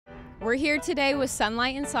We're here today with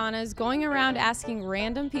Sunlighten Saunas, going around asking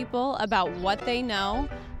random people about what they know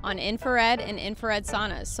on infrared and infrared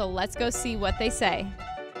saunas. So let's go see what they say.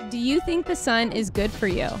 Do you think the sun is good for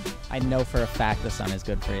you? I know for a fact the sun is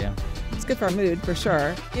good for you. It's good for our mood, for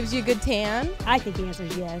sure. Gives you a good tan? I think the answer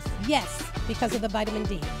is yes. Yes, because of the vitamin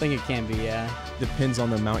D. I think it can be, yeah. Depends on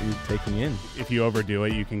the amount you're taking in. If you overdo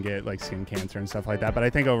it, you can get like skin cancer and stuff like that. But I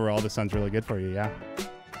think overall the sun's really good for you, yeah.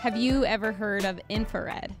 Have you ever heard of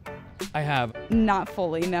infrared? I have. Not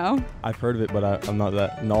fully, no. I've heard of it, but I'm not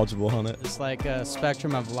that knowledgeable on it. It's like a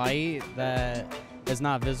spectrum of light that is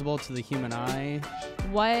not visible to the human eye.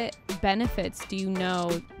 What benefits do you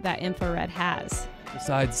know that infrared has?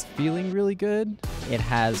 Besides feeling really good, It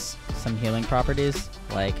has some healing properties,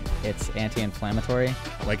 like it's anti-inflammatory.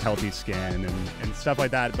 Like healthy skin and stuff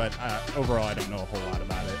like that. But overall, I don't know a whole lot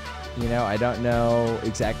about it. You know, I don't know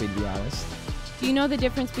exactly, to be honest. Do you know the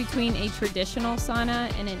difference between a traditional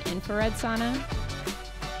sauna and an infrared sauna?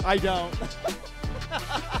 I don't.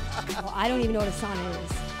 Well, I don't even know what a sauna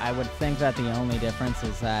is. I would think that the only difference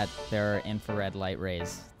is that there are infrared light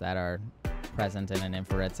rays that are present in an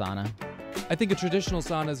infrared sauna. I think a traditional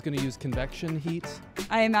sauna is going to use convection heat.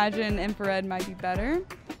 I imagine infrared might be better.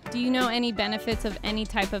 Do you know any benefits of any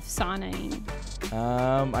type of sauning?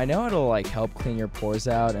 I know it'll like help clean your pores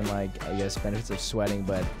out and like I guess benefits of sweating,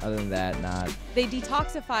 but other than that, not. They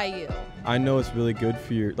detoxify you. I know it's really good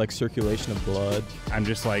for your like circulation of blood. I'm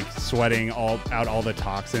just like sweating out all the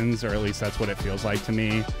toxins, or at least that's what it feels like to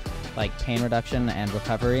me. Like pain reduction and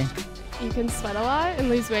recovery. You can sweat a lot and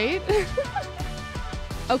lose weight.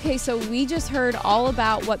 Okay, so we just heard all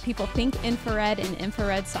about what people think infrared and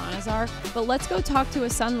infrared saunas are, but let's go talk to a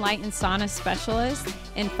Sunlighten sauna specialist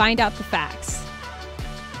and find out the facts.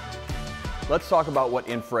 Let's talk about what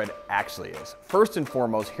infrared actually is. First and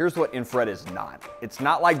foremost, here's what infrared is not. It's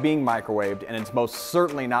not like being microwaved, and it's most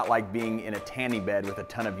certainly not like being in a tanning bed with a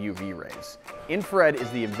ton of UV rays. Infrared is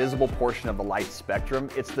the invisible portion of the light spectrum.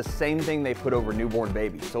 It's the same thing they put over newborn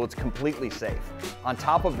babies, so it's completely safe. On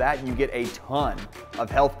top of that, you get a ton of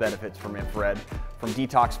health benefits from infrared, from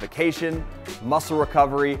detoxification, muscle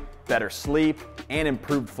recovery, better sleep, and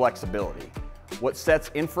improved flexibility. What sets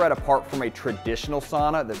infrared apart from a traditional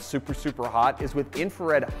sauna that's super hot is with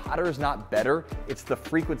infrared, hotter is not better, it's the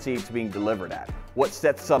frequency it's being delivered at. What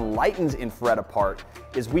sets Sunlighten's infrared apart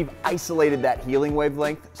is we've isolated that healing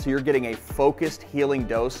wavelength so you're getting a focused healing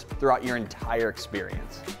dose throughout your entire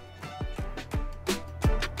experience.